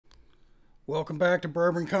Welcome back to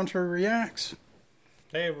Bourbon Country Reacts.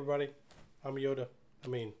 Hey everybody, I'm Yoda.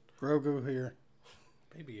 Grogu here.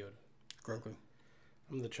 Baby Yoda. Grogu.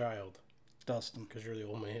 I'm the child. Dustin. Because you're the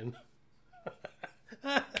old man.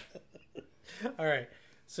 Alright,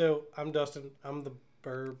 so I'm Dustin. I'm the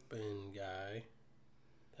bourbon guy.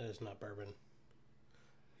 That is not bourbon.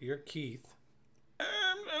 You're Keith.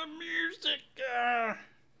 I'm the music guy.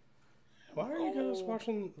 Why are you guys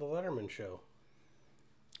watching the Letterman show?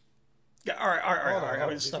 Yeah, all right.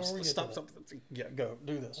 Hold on, Stop. stop. Yeah, go.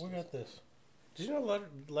 Do this. We got this. Did you know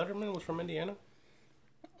Letterman was from Indiana?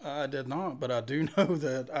 I did not, but I do know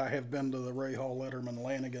that I have been to the Ray Hall Letterman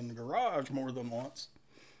Lanigan garage more than once.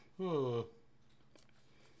 Now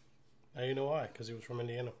you know why, because he was from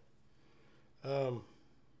Indiana. So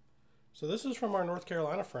this is from our North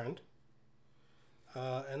Carolina friend.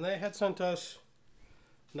 And they had sent us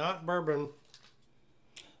not bourbon.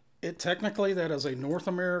 Technically, that is a North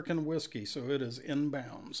American whiskey, so it is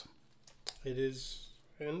inbounds. It is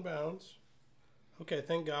inbounds. Okay,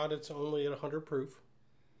 thank God it's only at 100 proof.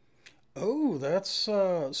 Oh, that's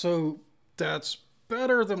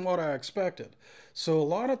better than what I expected. So a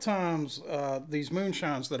lot of times, these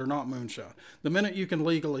moonshines that are not moonshine, the minute you can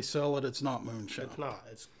legally sell it, it's not moonshine. It's not.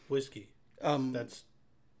 It's whiskey. That's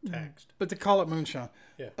taxed. But they call it moonshine.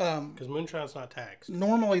 Yeah, because moonshine's not taxed.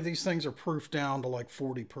 Normally, these things are proofed down to like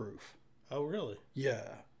 40 proof. Oh, really? Yeah,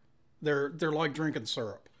 they're like drinking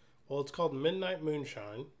syrup. Well, it's called Midnight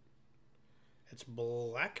Moonshine. It's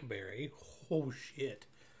blackberry. Oh, shit.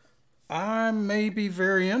 I may be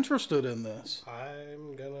very interested in this.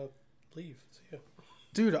 I'm gonna leave. See ya.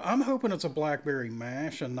 Dude, I'm hoping it's a blackberry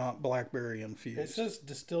mash and not blackberry infused. It says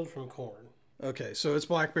distilled from corn. Okay, so it's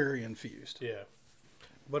blackberry infused. Yeah.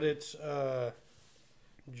 But it's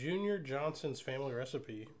Junior Johnson's family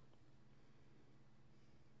recipe.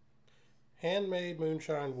 Handmade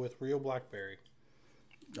moonshine with real blackberry.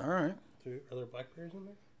 All right. Are there blackberries in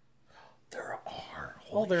there? There are.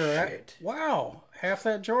 Holy shit. Wow. Half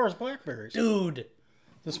that jar is blackberries. Dude.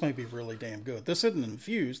 This may be really damn good. This isn't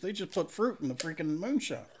infused. They just put fruit in the freaking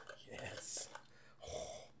moonshine. Yes.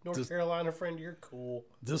 North Carolina friend, you're cool.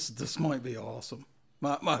 This might be awesome.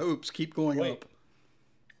 My hopes keep going up.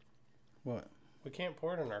 What? We can't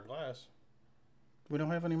pour it in our glass. We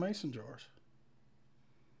don't have any mason jars.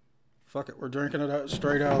 Fuck it. We're drinking it out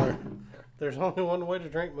straight out of there. There's only one way to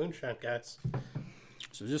drink moonshine, guys.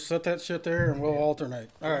 So just set that shit there and we'll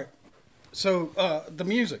alternate. All right. So the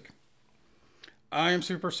music. I am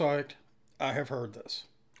super psyched. I have heard this.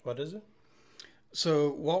 What is it?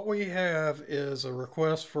 So what we have is a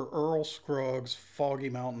request for Earl Scruggs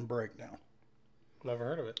Foggy Mountain Breakdown. Never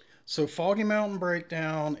heard of it. So Foggy Mountain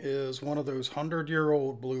Breakdown is one of those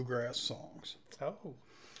 100-year-old bluegrass songs. Oh.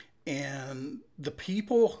 And the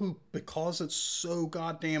people who, because it's so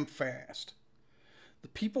goddamn fast, the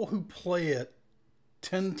people who play it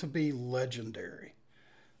tend to be legendary.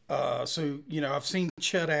 So, I've seen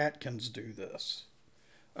Chet Atkins do this.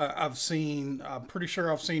 I'm pretty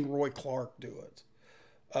sure I've seen Roy Clark do it.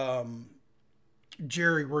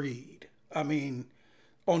 Jerry Reed, on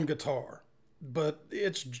guitar. But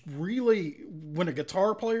it's really, when a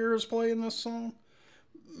guitar player is playing this song,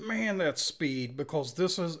 man, that's speed, because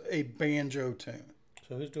this is a banjo tune.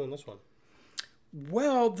 So who's doing this one?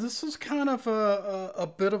 Well, this is kind of a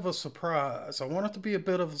bit of a surprise. I want it to be a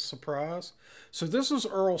bit of a surprise. So this is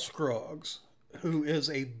Earl Scruggs, who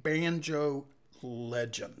is a banjo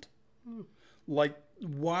legend. Like,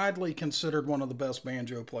 widely considered one of the best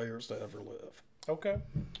banjo players to ever live. Okay.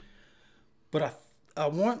 But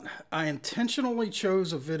I intentionally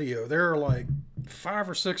chose a video. There are like 5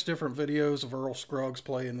 or 6 different videos of Earl Scruggs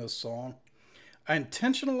playing this song. I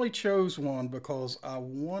intentionally chose one because I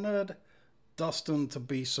wanted Dustin to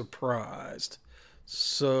be surprised.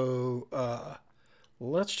 So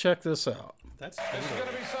let's check this out. This is going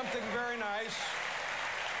to be something very nice.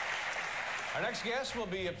 Our next guest will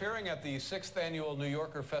be appearing at the 6th Annual New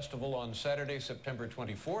Yorker Festival on Saturday, September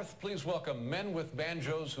 24th. Please welcome Men with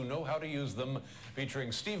Banjos Who Know How to Use Them,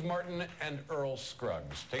 featuring Steve Martin and Earl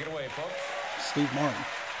Scruggs. Take it away, folks. Steve Martin.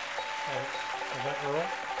 Is that Earl?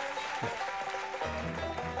 Yeah.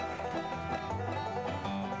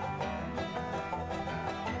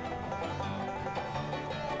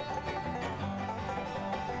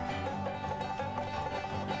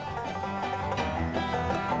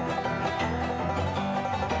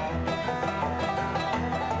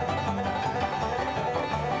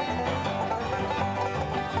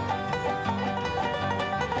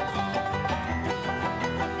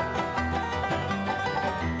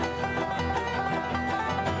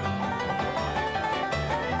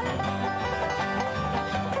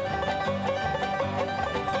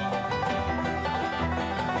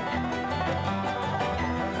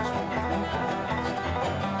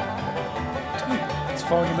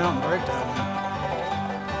 Foggy Mountain Breakdown, man.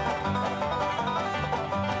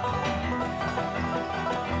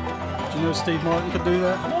 Did you know Steve Martin could do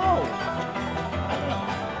that? No!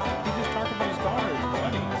 He just talked about his daughter's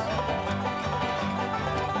weddings.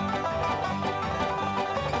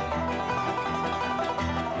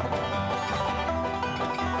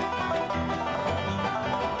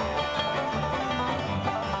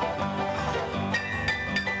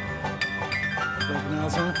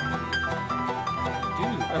 Recognize him?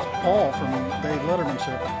 Dude, That's Paul from Dave Letterman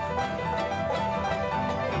Show.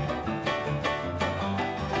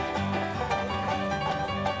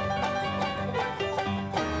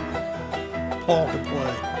 Paul could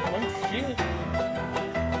play. oh shit.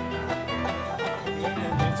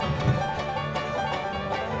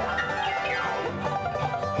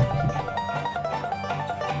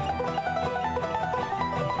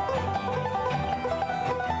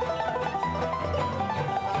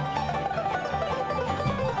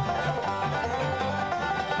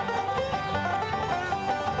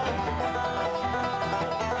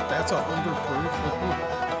 That's 100 proof.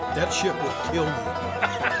 That shit would kill you.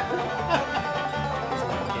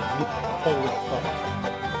 Holy fuck.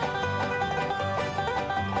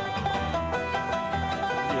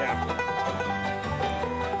 Yeah.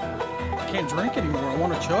 Can't drink anymore. I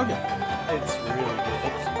want to chug it. It's really good.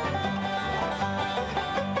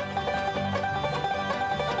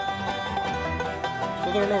 So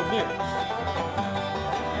there are no lyrics.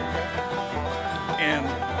 And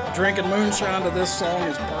drinking moonshine to this song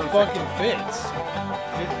is perfect. Fucking fits.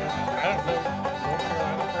 I don't know. North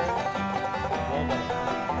Carolina friend? Well done.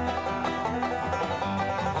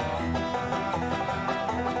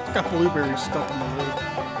 It's got blueberries stuck in the lid.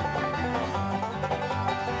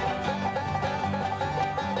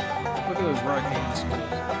 Look at those right hand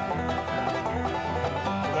screws.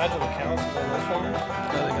 Imagine the calluses on those fingers.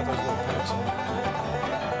 Yeah, they got those little picks on them.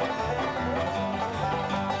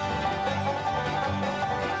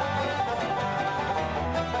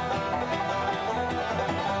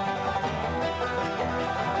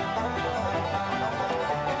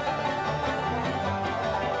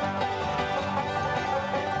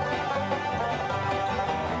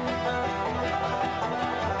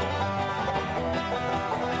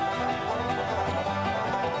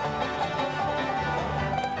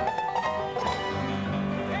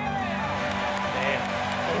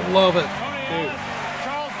 Love it. Dude,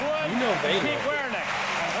 you know they loved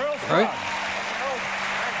it. Right?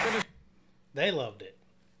 They loved it.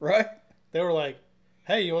 Right? They were like,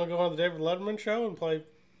 hey, you want to go on the David Letterman show and play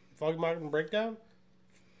Foggy Mountain Breakdown?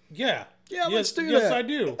 Yeah. Yeah, let's do yes, that. Yes, I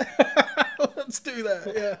do. Let's do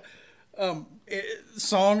that. Yeah.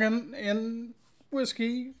 Song and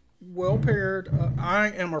whiskey, well paired. I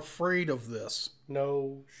am afraid of this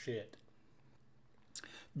No shit.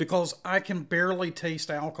 because I can barely taste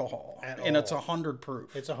alcohol, and it's 100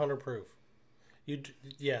 proof. It's 100 proof.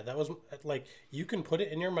 Yeah, that was like, you can put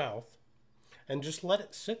it in your mouth and just let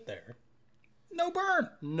it sit there. No burn.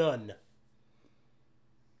 None.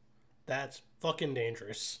 That's fucking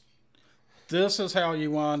dangerous. This is how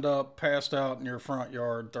you wind up passed out in your front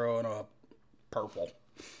yard throwing up purple.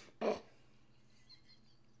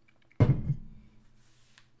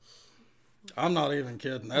 I'm not even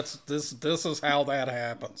kidding. This is how that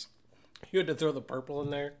happens. You had to throw the purple in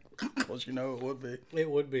there? Because you know it would be. It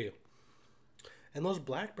would be. And those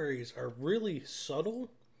blackberries are really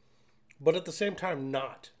subtle, but at the same time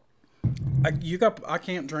not. I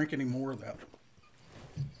can't drink any more of that.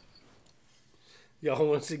 Y'all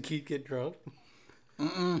want to see Keith get drunk?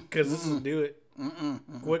 Because this will do it.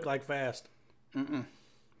 Quick like fast.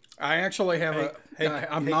 I actually have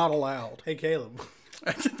I'm not allowed. Hey, Caleb.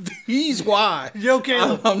 He's why. Yo,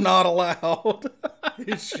 Caleb. I'm not allowed.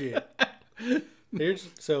 Shit.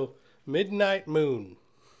 So, Midnight Moon.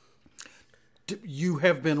 You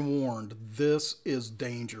have been warned. This is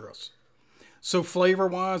dangerous. So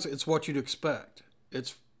flavor-wise, it's what you'd expect.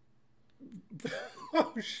 It's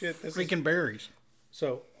Oh, shit. freaking berries.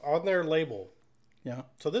 So, on their label. Yeah.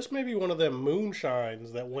 So, this may be one of them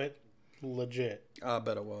moonshines that went legit. I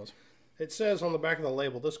bet it was. It says on the back of the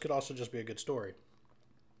label, this could also just be a good story.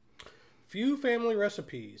 Few family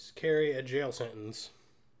recipes carry a jail sentence.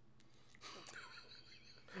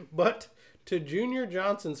 But to Junior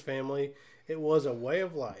Johnson's family, it was a way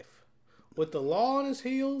of life. With the law on his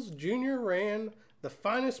heels, Junior ran the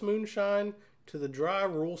finest moonshine to the dry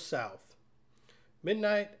rural South.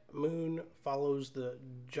 Midnight Moon follows the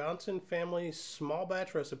Johnson family's small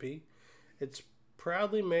batch recipe. It's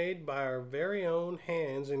proudly made by our very own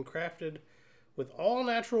hands and crafted with all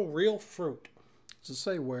natural real fruit. Does it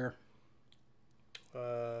say where?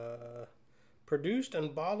 Produced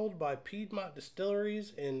and bottled by Piedmont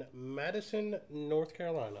Distilleries in Madison, North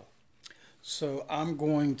Carolina. So I'm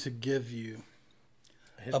going to give you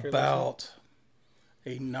History about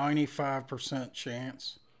a 95%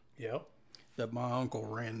 chance lesson? Yeah. that my uncle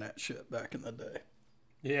ran that shit back in the day.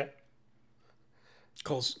 Yeah.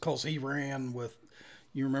 Cause he ran with,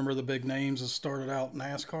 you remember the big names that started out in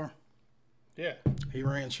NASCAR? Yeah. He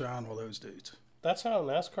ran shine with those dudes. That's how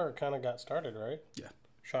NASCAR kind of got started, right? Yeah.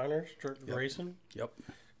 Shiners, racing. Yep.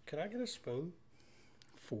 Can I get a spoon?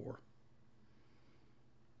 4.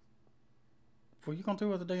 What are you gonna do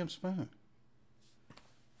with a damn spoon?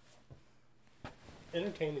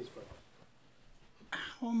 Entertain these folks.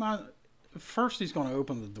 How am I? First, he's gonna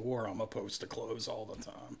open the door I'm supposed to close all the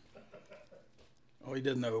time. Oh, he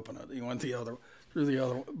didn't open it. He went through the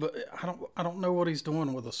other. But I don't know what he's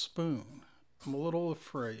doing with a spoon. I'm a little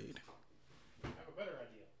afraid. I have a better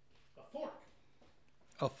idea. A fork.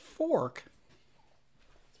 A fork?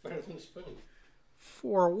 It's better than a spoon.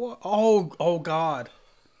 For what? Oh God.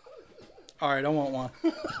 All right, I want one.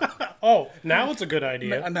 Oh, now it's a good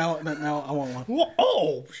idea. Now I want one.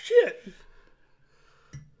 Oh, shit.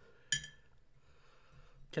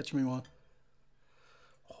 Catch me one.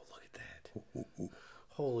 Oh, look at that.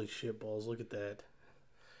 Holy shit balls, look at that.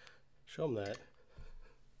 Show them that.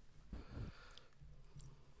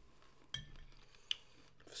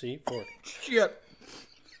 See? Fork. Shit.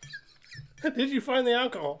 Did you find the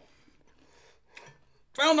alcohol?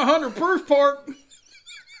 Found the 100 proof part.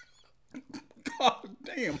 God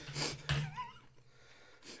damn.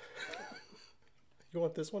 You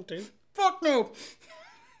want this one too? Fuck no.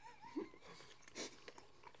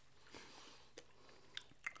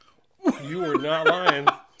 You were not lying.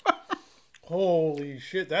 Holy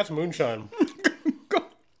shit, that's moonshine.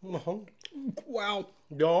 Wow.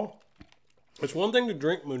 Y'all, it's one thing to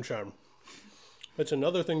drink moonshine. It's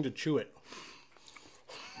another thing to chew it.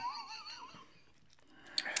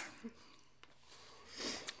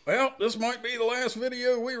 Well, this might be the last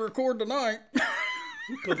video we record tonight.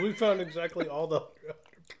 Because we found exactly all the...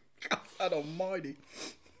 God almighty.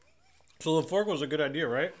 So the fork was a good idea,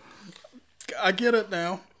 right? I get it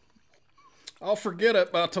now. I'll forget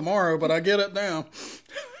it by tomorrow, but I get it now.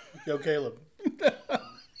 Yo, Caleb.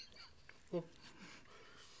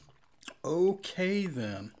 Okay,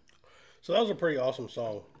 then. So that was a pretty awesome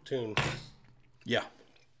tune. Yeah.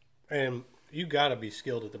 And you gotta be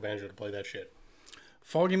skilled at the banjo to play that shit.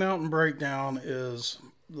 Foggy Mountain Breakdown is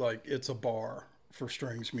like, it's a bar for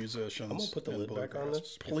strings musicians. I'm gonna put the lid back on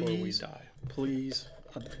this please, before we die. Please.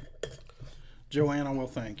 Joanna will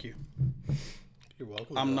thank you. You're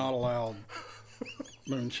welcome. I'm not allowed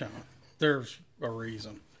moonshine. There's a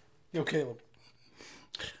reason. Yo, Caleb.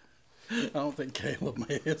 I don't think Caleb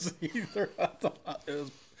is either. I thought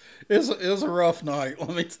it was a rough night, let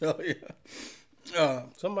me tell you.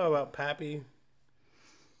 Something about Pappy.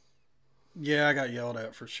 Yeah, I got yelled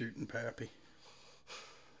at for shooting Pappy.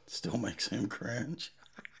 Still makes him cringe.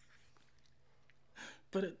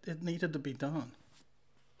 But it needed to be done.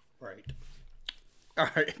 Right. All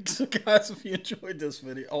right, so guys, if you enjoyed this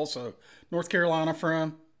video, also, North Carolina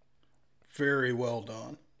friend, very well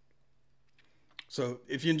done. So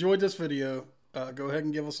if you enjoyed this video, go ahead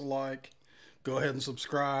and give us a like. Go ahead and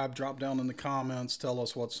subscribe. Drop down in the comments. Tell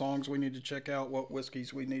us what songs we need to check out, what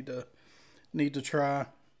whiskeys we need to try.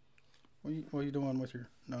 What are you doing with your...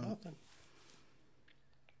 No. Nothing.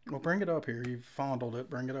 Well, bring it up here. You fondled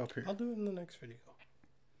it. Bring it up here. I'll do it in the next video.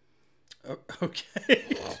 Okay.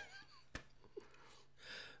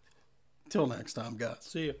 Till next time, guys.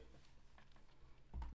 See you.